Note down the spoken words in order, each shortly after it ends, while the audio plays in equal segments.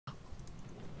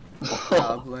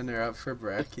Goblin are up for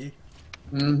brekkie.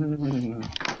 Mm-hmm.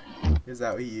 Is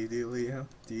that what you do, Leo?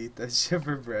 Do you eat that shit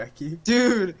for brekkie?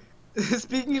 Dude,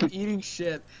 speaking of eating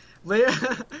shit,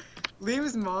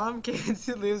 Liam's mom came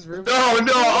into Liam's room. No,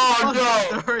 no, oh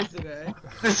no! Story today.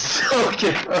 This is so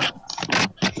good.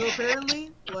 So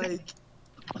apparently,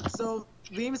 so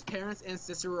Liam's parents and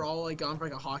sister were all like gone for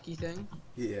like a hockey thing.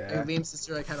 Yeah. Like, Liam's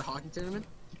sister like had a hockey tournament,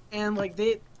 and like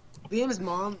Liam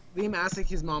asked like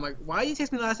his mom like, "Why did you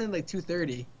text me last night at like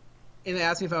 2:30?" And they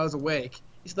asked me if I was awake.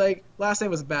 She's like, "Last night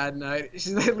was a bad night."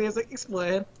 She's like, Liam's like,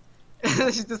 "Explain."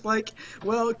 And she's just like,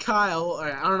 "Well, Kyle,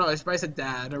 or I don't know, she probably said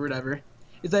dad or whatever.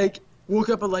 He's like, woke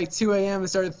up at like 2 a.m. and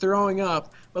started throwing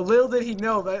up. But little did he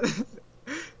know that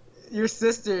your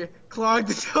sister clogged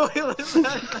the toilet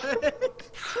that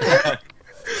night."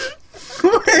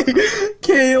 Wait,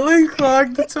 Caitlin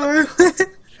clogged the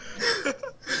toilet?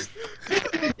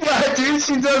 Yeah, dude,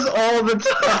 she does all the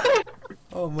time.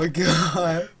 Oh my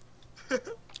god.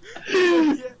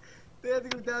 Yeah, they had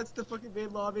to go down to the fucking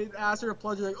main lobby and ask her a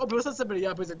plunger, like, "Oh, but let's set somebody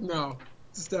up." He's like, "No,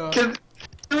 just He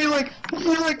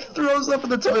throws up in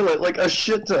the toilet like a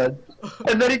shit ton,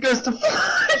 and then he goes to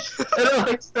flush, and it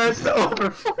like starts to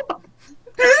overflow.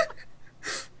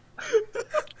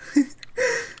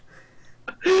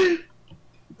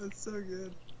 That's so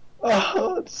good."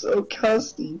 Oh, it's so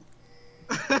custy.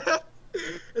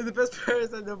 And the best part is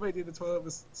that nobody knew the toilet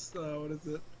was, what is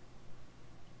it?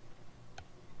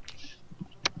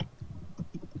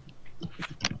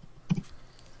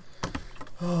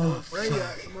 Oh, Where are you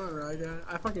at? Come on, Raga.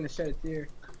 I fucking shed a tear.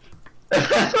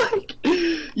 Like,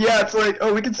 yeah, it's like,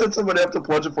 oh, we can send somebody up to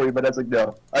plunge it for you, but it's like,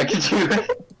 no, I can do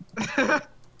it.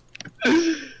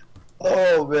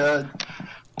 Oh man.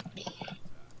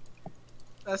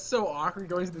 That's so awkward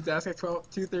going to the desk at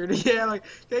 2:30. Yeah, like,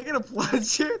 can I get a plunger?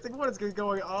 It's like, what is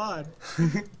going on?